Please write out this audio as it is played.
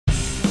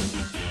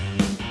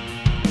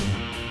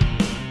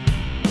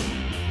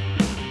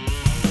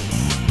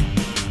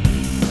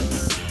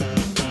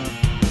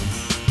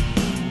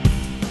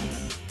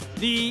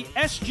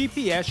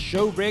SGPS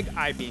ShowRig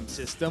I-beam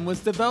system was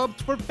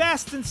developed for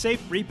fast and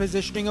safe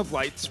repositioning of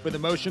lights for the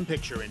motion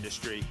picture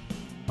industry.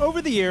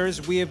 Over the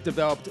years, we have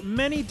developed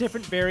many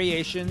different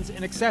variations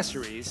and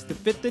accessories to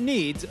fit the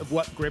needs of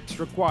what grips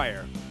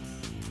require.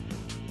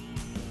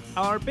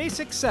 Our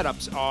basic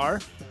setups are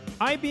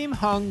I-beam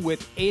hung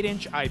with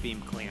 8-inch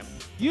I-beam clamp,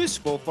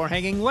 useful for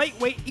hanging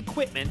lightweight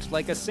equipment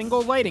like a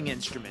single lighting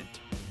instrument.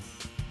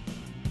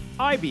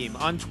 I-beam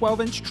on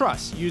 12-inch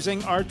truss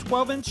using our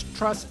 12-inch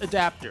truss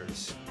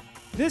adapters.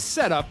 This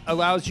setup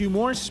allows you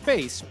more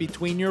space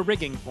between your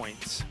rigging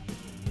points.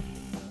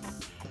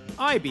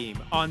 I-beam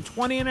on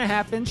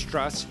 20.5-inch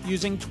truss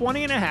using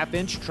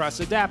 20.5-inch truss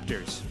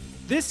adapters.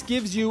 This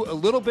gives you a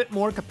little bit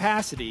more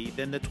capacity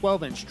than the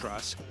 12-inch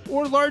truss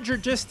or larger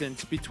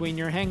distance between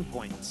your hang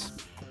points.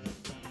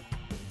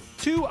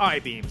 2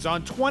 I-beams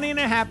on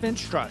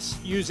 20.5-inch truss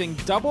using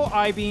double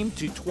I-beam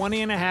to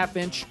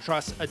 20.5-inch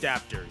truss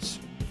adapters.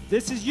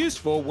 This is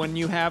useful when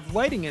you have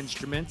lighting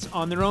instruments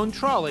on their own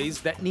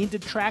trolleys that need to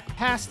track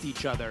past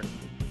each other.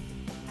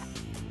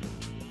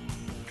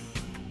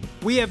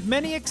 We have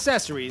many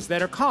accessories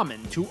that are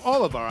common to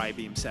all of our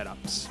I-beam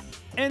setups.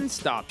 End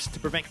stops to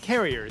prevent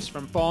carriers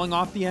from falling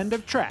off the end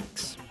of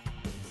tracks.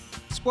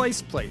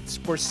 Splice plates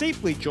for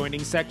safely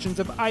joining sections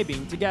of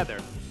I-beam together.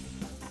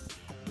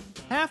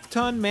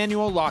 Half-ton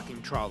manual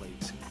locking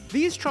trolleys.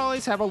 These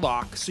trolleys have a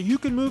lock so you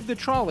can move the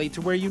trolley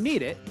to where you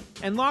need it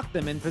and lock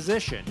them in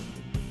position.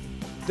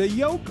 The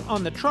yoke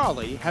on the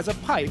trolley has a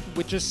pipe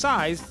which is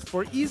sized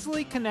for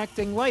easily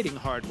connecting lighting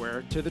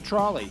hardware to the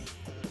trolley.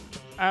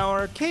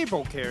 Our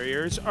cable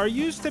carriers are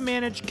used to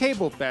manage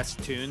cable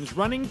festoons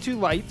running to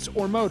lights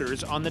or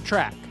motors on the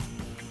track.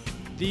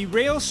 The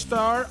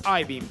RailStar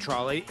I-beam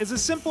trolley is a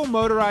simple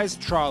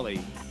motorized trolley,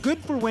 good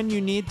for when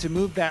you need to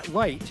move that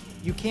light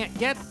you can't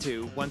get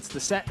to once the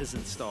set is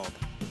installed.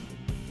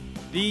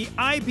 The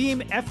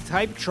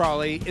IBMFSHPL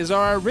trolley is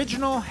our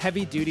original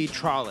heavy-duty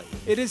trolley.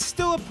 It is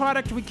still a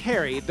product we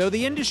carry, though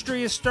the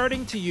industry is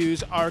starting to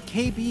use our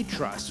KB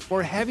truss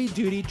for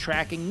heavy-duty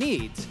tracking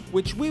needs,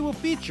 which we will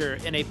feature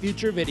in a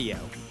future video.